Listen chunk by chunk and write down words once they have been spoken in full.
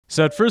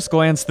So at first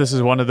glance, this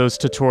is one of those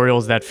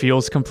tutorials that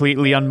feels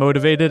completely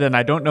unmotivated, and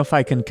I don't know if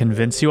I can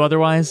convince you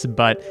otherwise,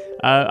 but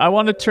I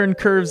want to turn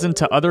curves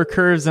into other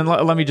curves, and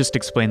let me just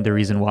explain the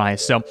reason why.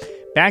 So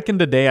back in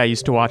the day, I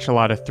used to watch a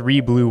lot of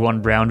 3 blue,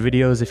 1 brown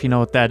videos. If you know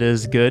what that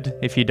is, good.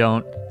 If you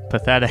don't,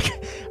 pathetic.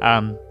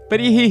 But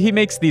he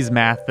makes these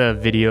math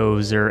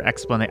videos or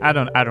explanation. I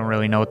don't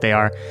really know what they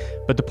are,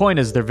 but the point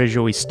is they're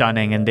visually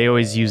stunning, and they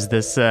always use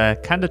this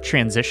kind of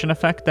transition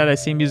effect that I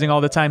see him using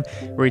all the time,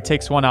 where he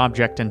takes one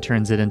object and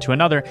turns it into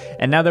another.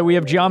 And now that we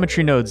have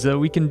geometry nodes,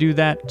 we can do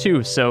that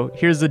too. So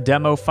here's a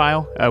demo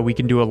file. We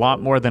can do a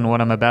lot more than what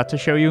I'm about to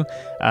show you,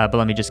 but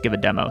let me just give a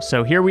demo.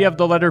 So here we have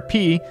the letter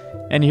P,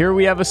 and here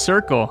we have a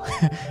circle.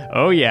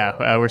 Oh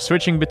yeah, we're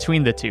switching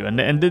between the two,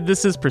 and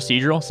this is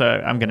procedural, so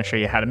I'm going to show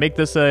you how to make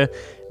this a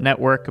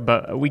network,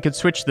 but we could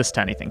switch this to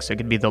anything. So it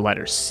could be the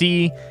letter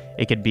C,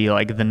 it could be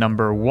like the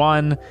number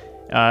 1,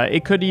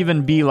 it could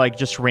even be like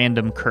just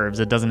random curves.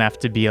 It doesn't have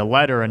to be a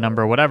letter, a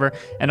number, whatever.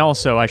 And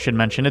also, I should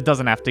mention, it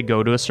doesn't have to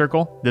go to a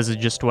circle. This is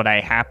just what I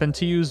happen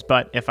to use,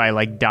 but if I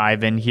like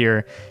dive in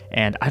here,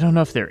 and I don't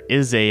know if there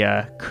is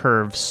a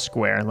curve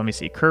square. Let me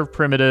see, curve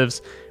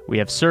primitives, we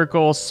have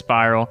circle,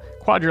 spiral,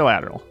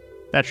 quadrilateral.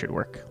 That should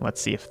work.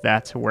 Let's see if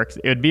that works.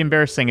 It would be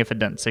embarrassing if it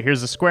didn't. So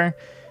here's the square.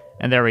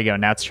 And there we go.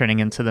 Now it's turning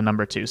into the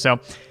number 2. So,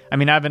 I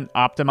mean, I haven't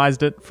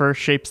optimized it for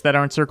shapes that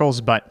aren't circles,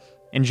 but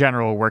in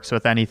general, it works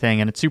with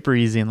anything, and it's super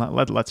easy. And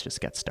let's just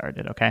get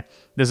started, okay?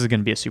 This is going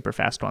to be a super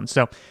fast one.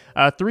 So,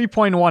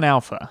 3.1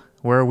 alpha,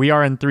 where we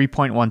are in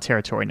 3.1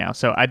 territory now.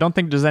 So I don't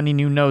think there's any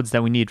new nodes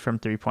that we need from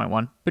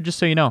 3.1, but just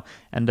so you know.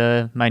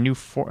 And my new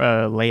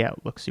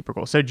layout looks super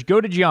cool. So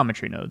go to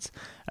geometry nodes.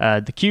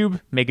 The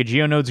cube, make a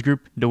geonodes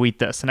group, delete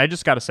this. And I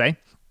just got to say,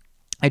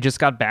 I just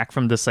got back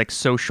from this like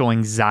social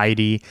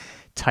anxiety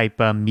type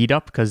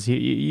meetup, because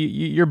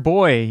your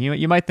boy,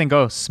 you might think,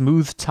 oh,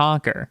 smooth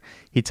talker.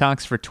 He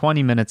talks for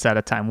 20 minutes at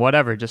a time,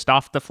 whatever, just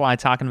off the fly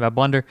talking about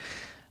Blender.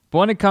 But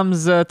when it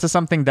comes to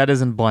something that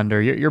isn't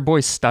Blender, your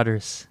boy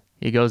stutters.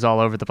 He goes all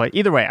over the place.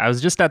 Either way, I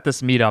was just at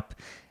this meetup,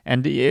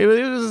 and it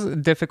was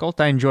difficult.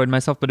 I enjoyed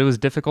myself, but it was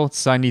difficult,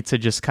 so I need to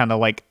just kind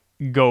of like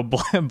go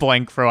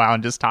blank for a while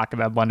and just talk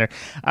about Blender.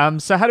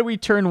 So how do we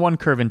turn one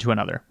curve into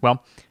another?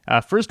 Well,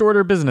 first order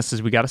of business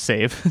is we got to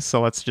save.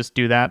 So let's just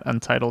do that.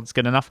 Untitled is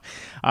good enough.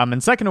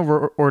 And second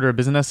order of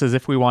business is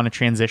if we want to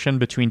transition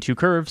between two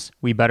curves,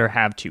 we better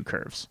have two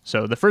curves.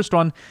 So the first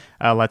one,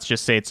 let's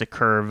just say it's a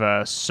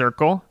curve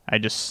circle. I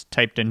just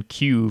typed in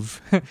cube.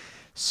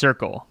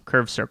 Circle,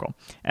 curve circle.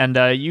 And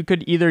you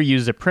could either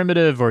use a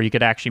primitive or you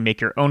could actually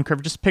make your own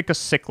curve. Just pick a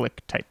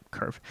cyclic type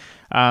curve.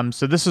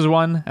 So this is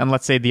one, and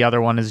let's say the other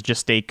one is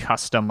just a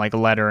custom like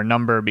letter or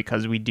number,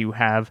 because we do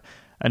have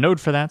a node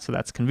for that, so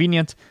that's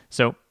convenient.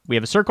 So we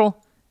have a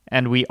circle,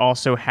 and we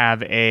also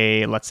have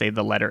a, let's say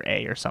the letter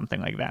A or something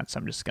like that. So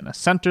I'm just going to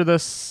center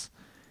this.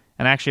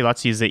 And actually,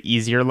 let's use the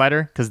easier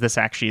letter, because this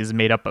actually is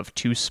made up of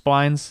 2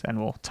 splines, and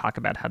we'll talk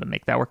about how to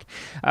make that work.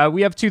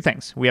 We have 2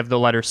 things. We have the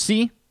letter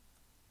C,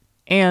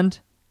 and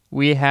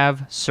we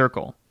have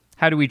circle.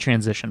 How do we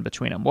transition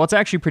between them? Well, it's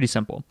actually pretty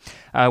simple.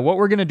 What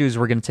we're going to do is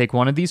we're going to take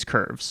one of these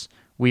curves.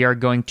 We are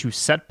going to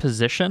set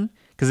position,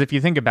 because if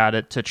you think about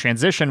it, to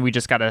transition, we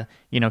just got to,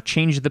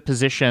 change the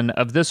position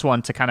of this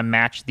one to kind of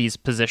match these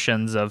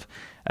positions of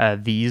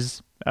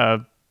these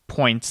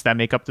points that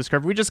make up this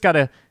curve. We just got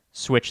to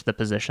switch the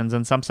positions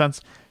in some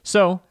sense.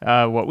 So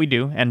what we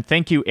do, and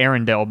thank you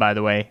Arendelle, by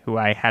the way, who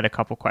I had a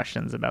couple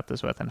questions about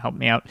this with and helped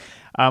me out.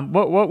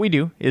 What we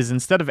do is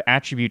instead of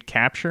attribute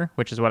capture,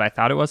 which is what I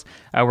thought it was,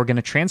 we're going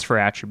to transfer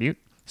attribute.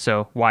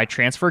 So why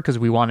transfer? Because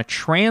we want to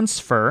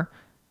transfer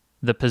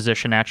the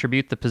position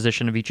attribute, the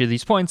position of each of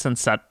these points, and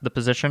set the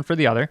position for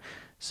the other.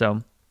 So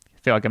I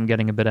feel like I'm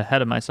getting a bit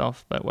ahead of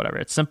myself, but whatever.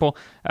 It's simple.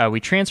 We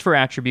transfer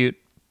attribute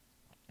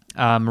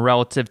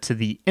relative to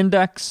the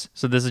index.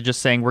 So this is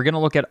just saying we're going to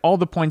look at all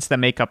the points that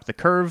make up the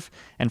curve,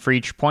 and for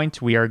each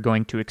point we are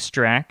going to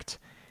extract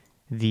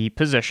the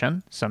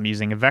position. So I'm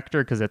using a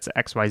vector because it's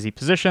XYZ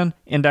position.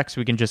 Index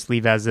we can just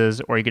leave as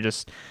is, or you could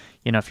just,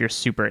 if you're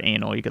super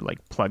anal, you could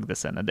like plug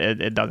this in.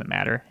 It doesn't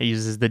matter. It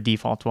uses the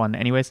default one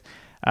anyways.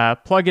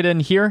 Plug it in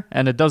here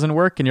and it doesn't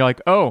work, and you're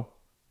like, oh,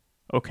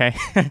 okay.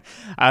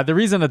 The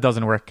reason it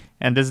doesn't work,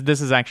 and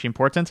this is actually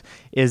important,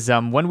 is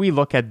when we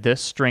look at this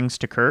strings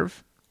to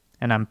curve,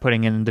 and I'm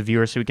putting in the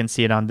viewer so we can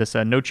see it on this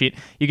note sheet,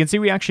 you can see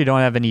we actually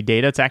don't have any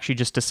data. It's actually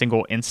just a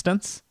single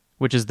instance,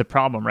 which is the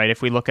problem, right?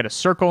 If we look at a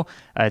circle,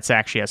 it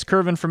actually has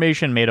curve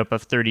information made up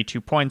of 32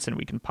 points, and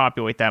we can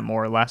populate that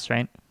more or less,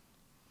 right?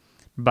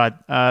 But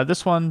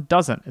this one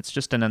doesn't. It's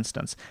just an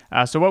instance.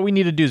 So what we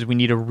need to do is we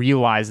need to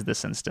realize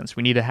this instance.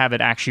 We need to have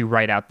it actually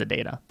write out the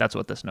data. That's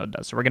what this node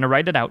does. So we're going to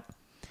write it out,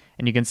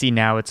 and you can see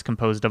now it's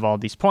composed of all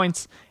these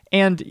points,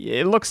 and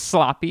it looks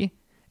sloppy.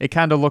 It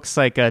kind of looks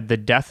like the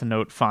Death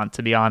Note font,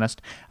 to be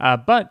honest.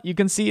 But you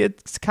can see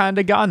it's kind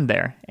of gotten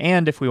there.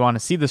 And if we want to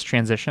see this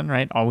transition,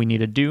 right, all we need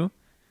to do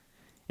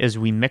is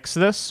we mix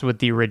this with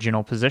the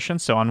original position.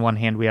 So on one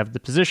hand, we have the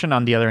position.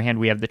 On the other hand,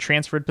 we have the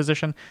transferred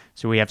position.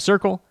 So we have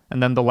circle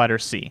and then the letter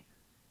C.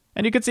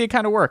 And you can see it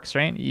kind of works,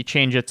 right? You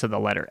change it to the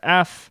letter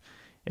F.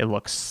 It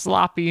looks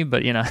sloppy,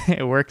 but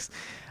it works.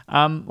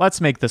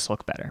 Let's make this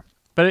look better.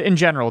 But in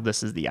general,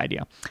 this is the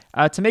idea.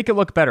 To make it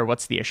look better,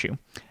 what's the issue?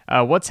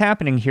 What's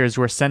happening here is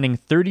we're sending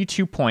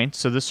 32 points.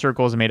 So this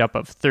circle is made up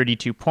of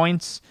 32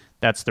 points.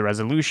 That's the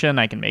resolution.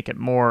 I can make it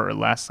more or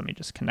less. Let me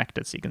just connect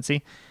it so you can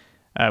see.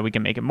 We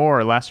can make it more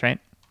or less, right?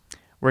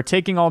 We're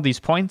taking all these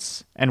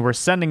points and we're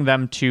sending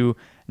them to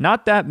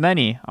not that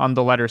many on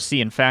the letter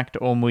C. In fact,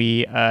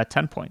 only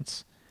 10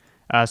 points.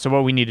 So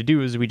what we need to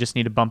do is we just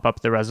need to bump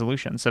up the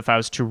resolution. So if I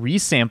was to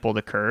resample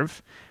the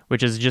curve,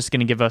 which is just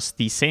going to give us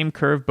the same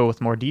curve, but with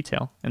more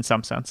detail in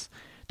some sense.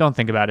 Don't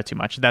think about it too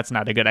much. That's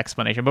not a good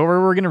explanation. But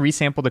we're going to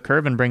resample the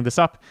curve and bring this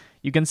up.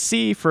 You can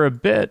see for a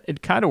bit,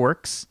 it kind of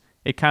works.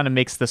 It kind of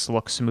makes this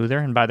look smoother.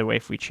 And by the way,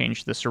 if we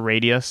change this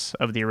radius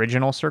of the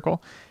original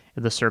circle,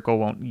 the circle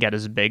won't get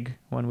as big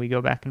when we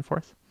go back and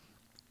forth.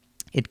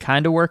 It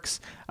kind of works.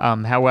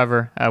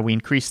 However, we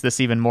increase this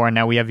even more, and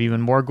now we have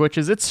even more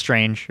glitches. It's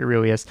strange. It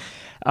really is.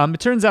 It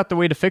turns out the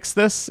way to fix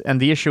this,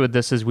 and the issue with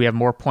this is we have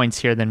more points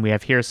here than we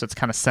have here, so it's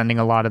kind of sending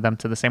a lot of them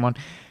to the same one.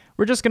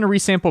 We're just going to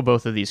resample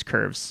both of these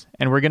curves,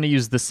 and we're going to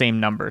use the same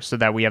number so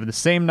that we have the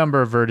same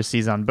number of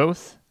vertices on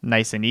both.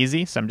 Nice and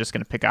easy. So I'm just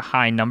going to pick a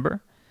high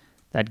number.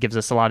 That gives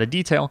us a lot of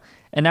detail,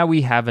 and now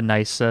we have a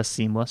nice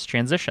seamless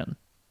transition.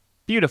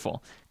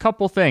 Beautiful.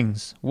 Couple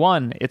things.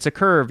 One, it's a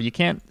curve. You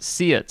can't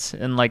see it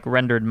in like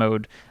rendered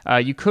mode.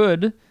 You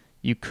could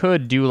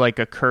do like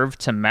a curve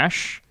to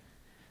mesh.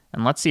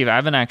 And let's see if I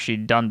haven't actually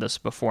done this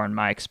before in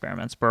my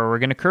experiments, but we're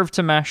going to curve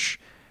to mesh.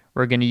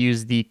 We're going to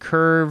use the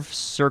curve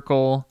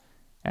circle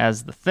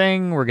as the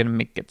thing. We're going to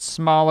make it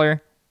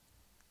smaller.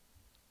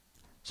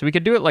 So we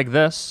could do it like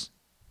this.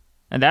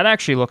 And that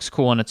actually looks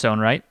cool in its own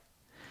right.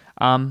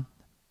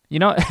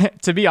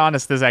 To be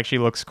honest, this actually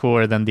looks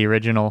cooler than the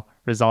original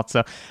result.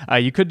 So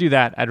you could do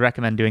that. I'd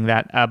recommend doing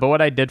that. But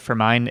what I did for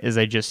mine is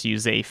I just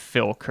use a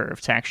fill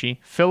curve to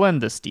actually fill in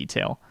this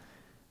detail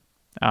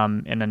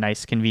in a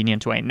nice,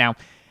 convenient way. Now,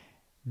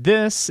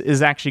 this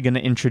is actually going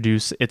to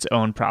introduce its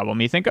own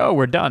problem. You think, oh,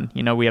 we're done.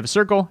 We have a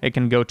circle. It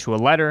can go to a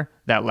letter.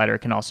 That letter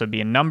can also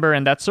be a number.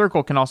 And that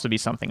circle can also be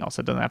something else.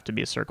 It doesn't have to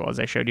be a circle, as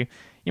I showed you.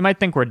 You might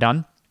think we're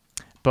done.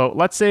 But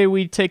let's say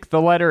we take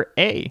the letter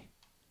A.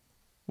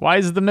 Why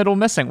is the middle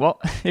missing? Well,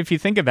 if you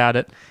think about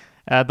it,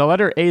 the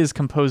letter A is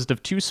composed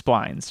of two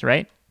splines,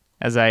 right?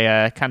 As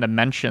I kind of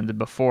mentioned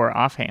before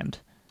offhand.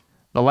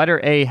 The letter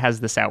A has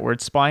this outward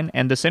spline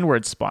and this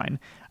inward spline.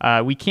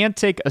 We can't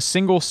take a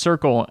single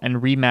circle and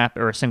remap,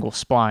 or a single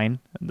spline,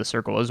 the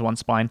circle is one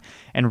spline,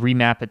 and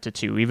remap it to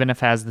two, even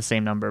if it has the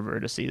same number of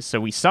vertices. So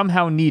we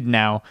somehow need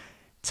now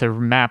to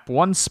map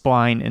one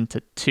spline into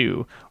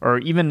two. Or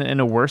even in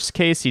a worse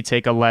case, you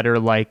take a letter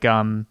like,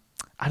 I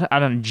don't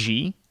know,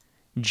 G.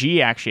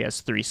 G actually has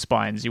three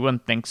splines. You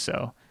wouldn't think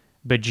so.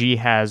 But G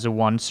has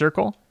one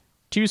circle,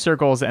 two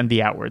circles, and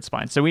the outward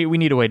spline. So we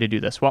need a way to do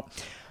this. Well,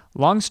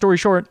 long story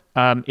short,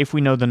 if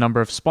we know the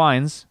number of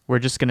splines, we're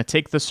just going to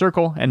take the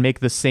circle and make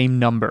the same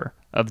number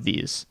of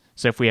these.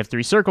 So if we have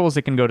three circles,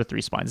 it can go to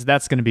three splines.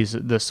 That's going to be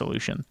the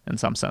solution in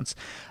some sense.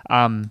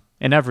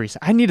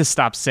 I need to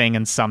stop saying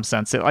in some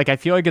sense. I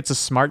feel like it's a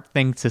smart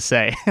thing to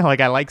say.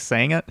 I like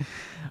saying it,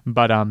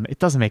 but it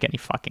doesn't make any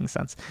fucking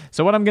sense.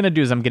 So what I'm going to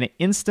do is I'm going to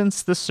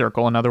instance the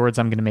circle. In other words,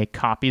 I'm going to make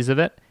copies of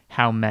it.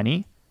 How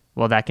many?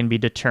 Well, that can be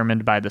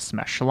determined by this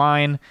mesh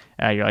line.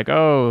 You're like,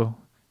 oh,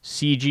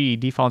 CG,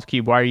 default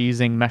cube, why are you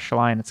using mesh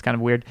line? It's kind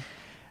of weird.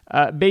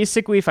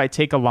 Basically, if I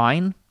take a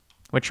line,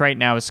 which right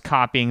now is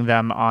copying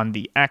them on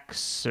the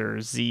X or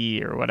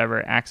Z or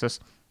whatever axis,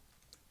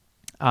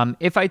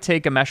 if I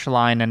take a mesh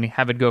line and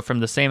have it go from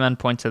the same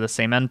endpoint to the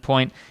same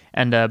endpoint,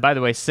 and by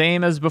the way,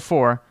 same as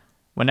before,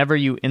 whenever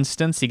you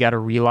instance, you got to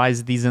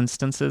realize these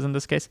instances in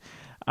this case.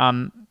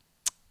 What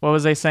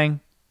was I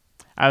saying?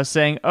 I was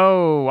saying,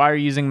 oh, why are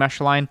you using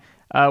mesh line?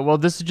 Well,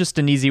 this is just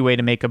an easy way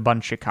to make a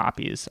bunch of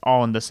copies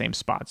all in the same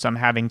spot. So I'm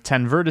having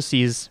 10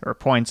 vertices or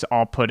points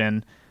all put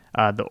in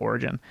the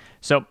origin.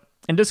 So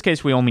in this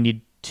case, we only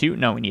need 2.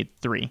 No, we need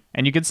 3.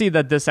 And you can see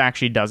that this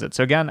actually does it.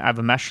 So again, I have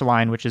a mesh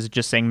line, which is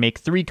just saying make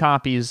 3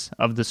 copies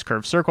of this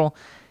curved circle.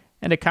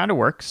 And it kind of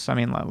works. I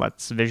mean,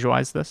 let's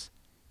visualize this.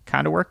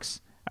 Kind of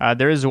works.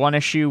 There is one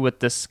issue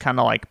with this kind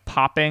of like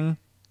popping.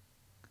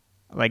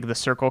 Like the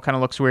circle kind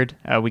of looks weird.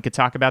 We could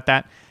talk about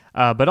that.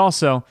 But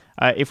also,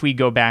 if we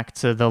go back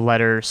to the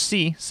letter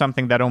C,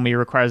 something that only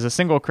requires a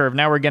single curve,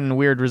 now we're getting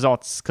weird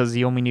results because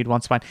you only need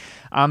one spline.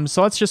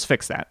 So let's just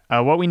fix that.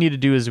 What we need to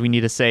do is we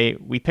need to say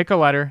we pick a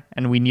letter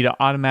and we need to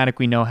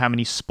automatically know how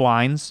many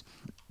splines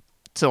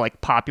to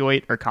like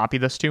populate or copy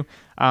this to.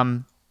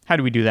 How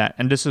do we do that?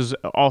 And this is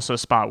also a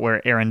spot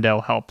where Arundel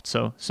helped.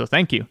 So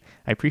thank you.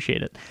 I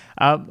appreciate it.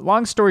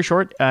 Long story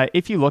short,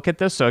 if you look at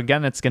this, so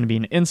again, it's going to be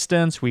an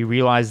instance. We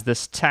realize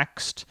this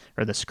text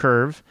or this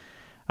curve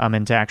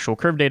into actual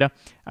curve data,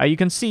 you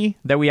can see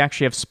that we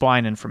actually have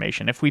spline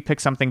information. If we pick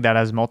something that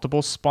has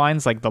multiple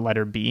splines, like the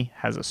letter B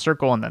has a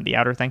circle and then the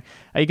outer thing,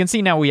 you can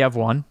see now we have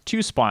 1, 2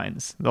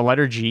 splines, the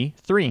letter G,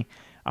 3.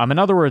 In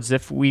other words,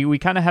 if we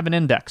kind of have an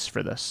index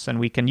for this,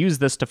 and we can use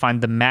this to find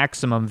the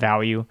maximum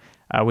value,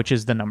 which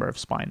is the number of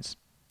splines.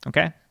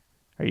 Okay?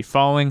 Are you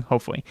following?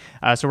 Hopefully.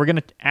 So we're going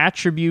to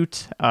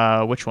attribute,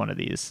 which one of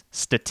these?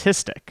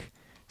 Statistic.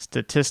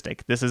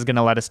 This is going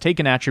to let us take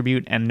an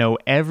attribute and know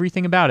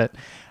everything about it.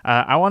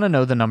 I want to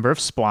know the number of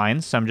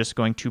splines, so I'm just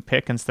going to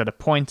pick, instead of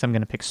point, I'm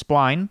going to pick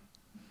spline.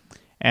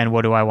 And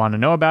what do I want to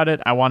know about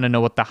it? I want to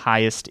know what the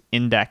highest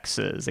index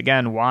is.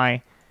 Again,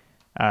 why?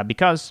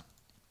 Because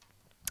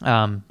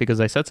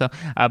I said so.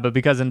 But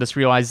because in this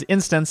realized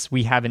instance,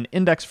 we have an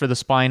index for the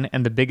spline,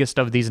 and the biggest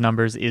of these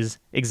numbers is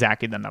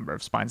exactly the number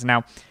of splines.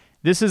 Now,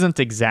 this isn't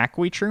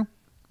exactly true,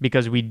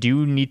 because we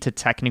do need to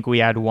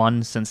technically add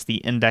 1 since the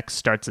index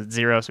starts at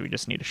 0, so we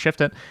just need to shift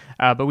it.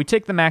 But we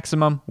take the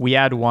maximum, we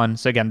add 1.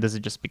 So again, this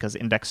is just because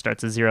index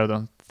starts at 0.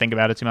 Don't think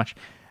about it too much.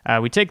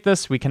 We take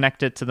this, we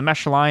connect it to the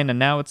mesh line, and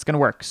now it's going to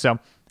work. So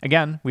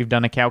again, we've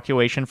done a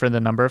calculation for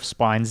the number of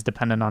splines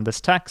dependent on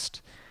this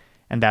text,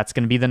 and that's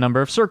going to be the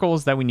number of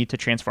circles that we need to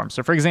transform.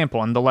 So for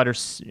example, in the letter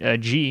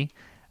G,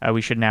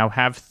 we should now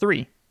have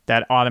 3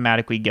 that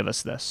automatically give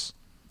us this.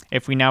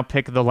 If we now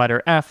pick the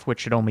letter F, which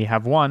should only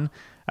have 1,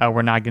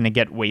 we're not going to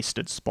get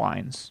wasted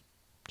splines.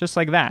 Just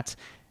like that.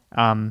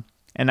 And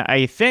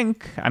I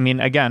think, I mean,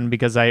 again,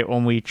 because I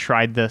only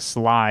tried this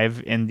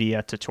live in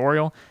the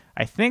tutorial,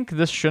 I think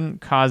this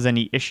shouldn't cause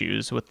any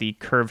issues with the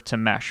curve to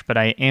mesh, but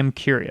I am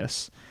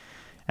curious,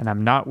 and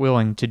I'm not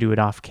willing to do it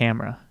off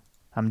camera.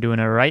 I'm doing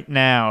it right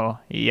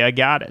now. You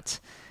got it.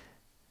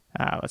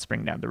 Let's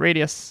bring down the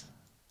radius.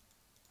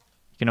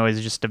 You can always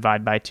just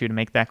divide by 2 to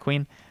make that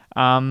clean.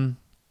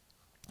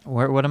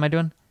 What am I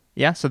doing?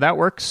 Yeah, so that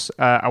works.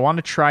 I want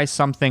to try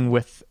something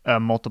with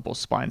multiple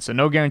splines. So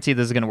no guarantee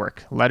this is going to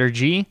work. Letter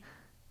G.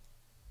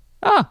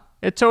 Ah,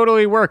 it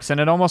totally works, and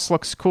it almost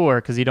looks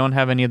cooler because you don't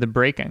have any of the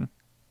breaking.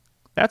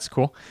 That's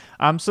cool.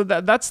 So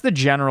that's the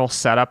general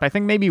setup. I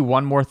think maybe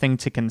one more thing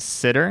to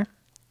consider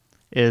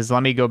is,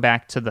 let me go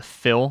back to the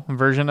fill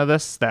version of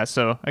this.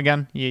 So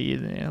again,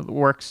 it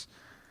works.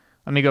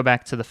 Let me go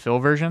back to the fill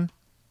version.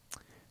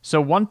 So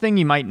one thing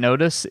you might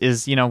notice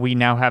is, we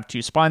now have 2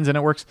 splines and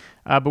it works,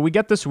 but we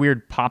get this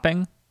weird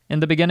popping in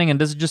the beginning, and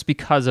this is just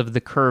because of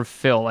the curve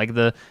fill. Like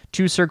the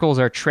 2 circles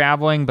are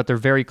traveling, but they're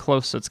very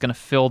close, so it's going to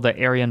fill the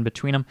area in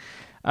between them.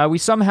 We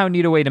somehow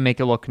need a way to make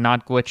it look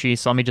not glitchy,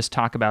 so let me just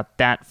talk about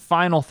that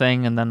final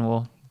thing, and then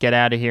we'll get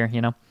out of here,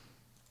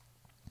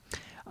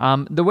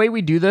 The way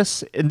we do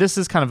this, and this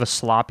is kind of a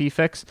sloppy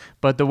fix,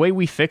 but the way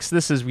we fix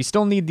this is we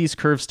still need these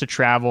curves to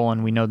travel,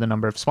 and we know the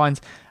number of splines,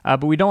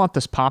 but we don't want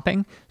this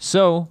popping.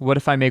 So what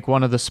if I make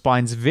one of the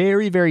splines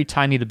very, very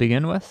tiny to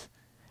begin with?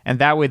 And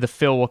that way the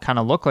fill will kind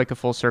of look like a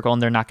full circle,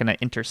 and they're not going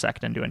to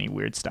intersect and do any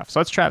weird stuff. So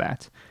let's try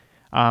that.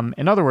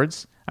 In other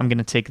words, I'm going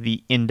to take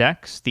the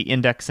index. The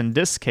index in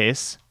this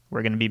case,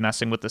 we're going to be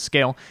messing with the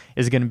scale,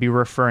 is going to be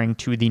referring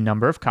to the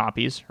number of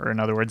copies, or in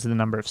other words, the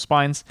number of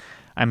splines.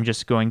 I'm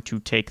just going to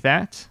take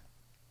that.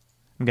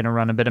 I'm going to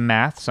run a bit of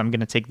math. So I'm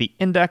going to take the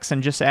index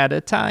and just add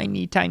a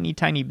tiny, tiny,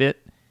 tiny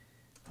bit,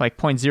 like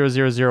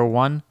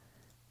 0.0001.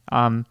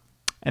 And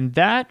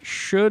that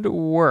should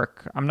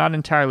work. I'm not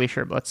entirely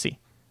sure, but let's see.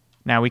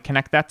 Now we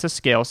connect that to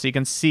scale, so you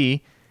can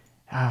see,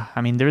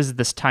 there's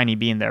this tiny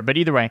b in there. But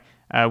either way,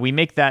 we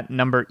make that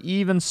number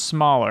even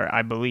smaller,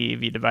 I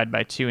believe. You divide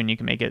by 2 and you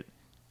can make it,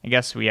 I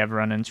guess we have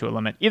run into a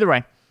limit. Either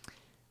way,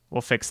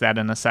 we'll fix that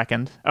in a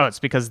second. Oh, it's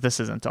because this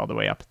isn't all the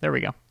way up. There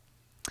we go.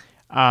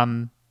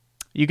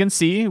 You can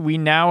see we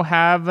now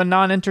have a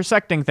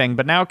non-intersecting thing,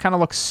 but now it kind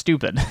of looks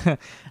stupid.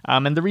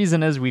 And the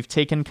reason is we've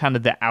taken kind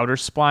of the outer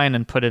spline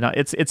and put it on,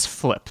 it's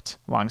flipped,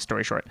 long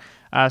story short.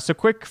 So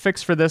quick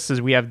fix for this is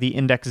we have the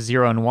index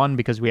 0 and 1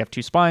 because we have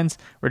 2 splines.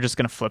 We're just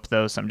going to flip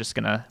those. So I'm just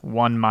going to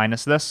 1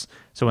 minus this.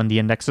 So when the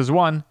index is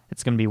 1,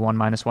 it's going to be 1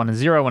 minus 1 is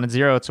 0. When it's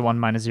 0, it's 1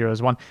 minus 0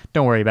 is 1.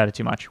 Don't worry about it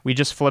too much. We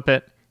just flip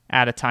it,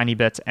 add a tiny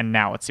bit, and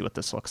now let's see what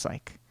this looks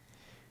like.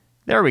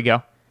 There we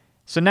go.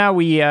 So now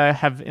we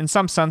have, in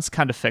some sense,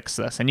 kind of fixed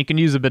this. And you can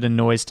use a bit of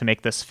noise to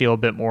make this feel a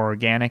bit more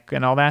organic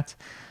and all that.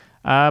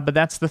 But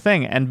that's the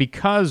thing. And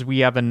because we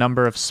have a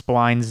number of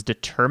splines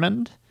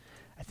determined,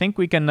 I think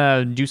we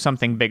can do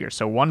something bigger.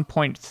 So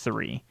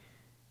 1.3.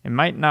 It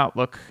might not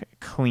look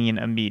clean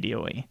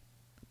immediately.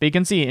 But you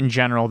can see, in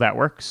general, that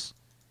works.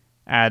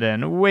 Add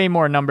in way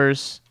more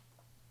numbers.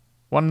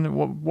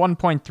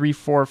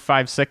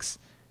 1.3456.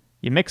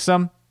 You mix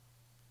them.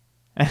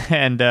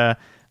 And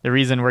the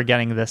reason we're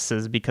getting this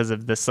is because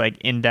of this like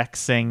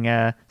indexing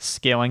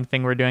scaling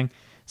thing we're doing.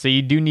 So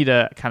you do need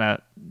to kind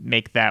of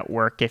make that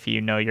work if you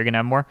know you're going to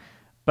have more.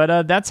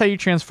 But that's how you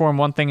transform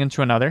one thing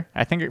into another.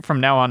 I think from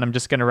now on, I'm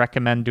just going to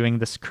recommend doing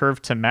this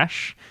curve to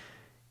mesh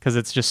because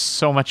it's just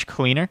so much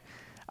cleaner.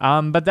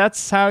 But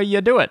that's how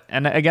you do it.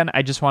 And again,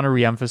 I just want to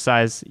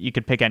reemphasize, you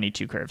could pick any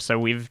 2 curves. So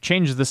we've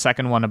changed the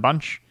second one a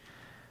bunch.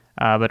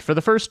 But for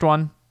the first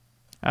one,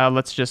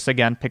 let's just,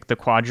 again, pick the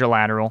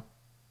quadrilateral.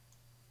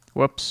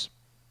 Whoops.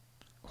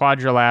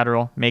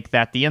 Quadrilateral, make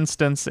that the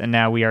instance, and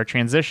now we are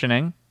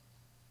transitioning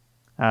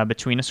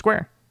between a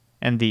square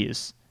and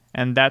these.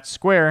 And that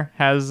square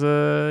has,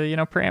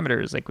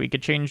 parameters. Like we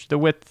could change the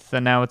width,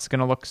 and now it's going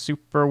to look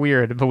super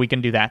weird, but we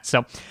can do that.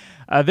 So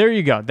there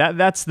you go.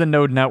 That's the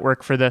node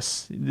network for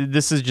this.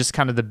 This is just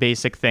kind of the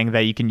basic thing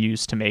that you can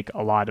use to make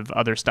a lot of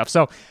other stuff.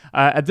 So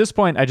at this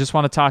point, I just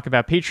want to talk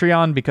about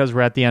Patreon because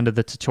we're at the end of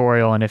the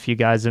tutorial. And if you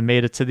guys have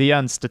made it to the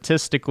end,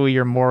 statistically,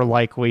 you're more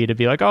likely to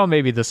be like, oh,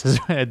 maybe this is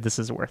this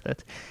is worth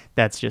it.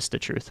 That's just the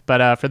truth.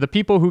 But for the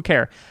people who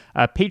care,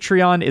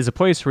 Patreon is a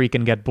place where you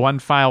can get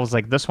blend files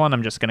like this one.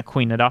 I'm just going to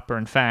clean it up. Or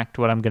in fact,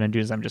 what I'm going to do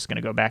is I'm just going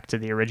to go back to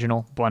the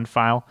original blend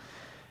file.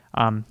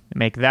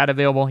 Make that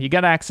available. You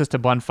get access to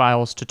blend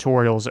files,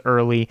 tutorials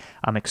early,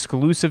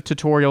 exclusive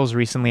tutorials.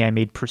 Recently, I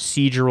made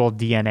procedural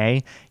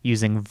DNA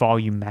using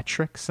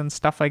volumetrics and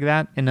stuff like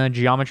that in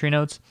geometry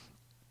nodes.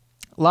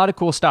 A lot of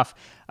cool stuff.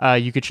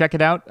 You could check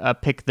it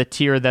out, pick the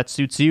tier that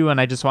suits you, and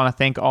I just want to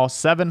thank all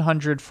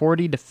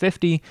 740 to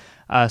 50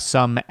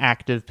 some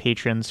active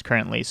patrons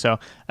currently. So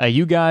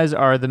you guys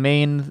are the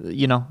main,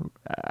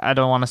 I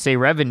don't want to say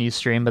revenue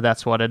stream, but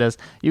that's what it is.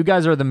 You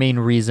guys are the main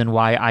reason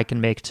why I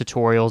can make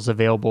tutorials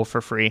available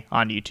for free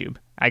on YouTube.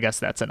 I guess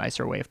that's a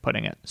nicer way of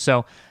putting it.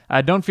 So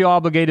don't feel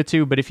obligated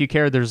to, but if you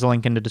care, there's a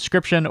link in the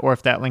description, or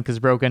if that link is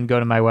broken, go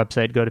to my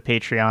website, go to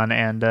Patreon,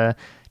 and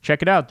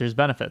check it out. There's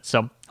benefits.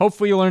 So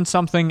hopefully you learned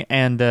something,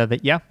 and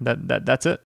that's it.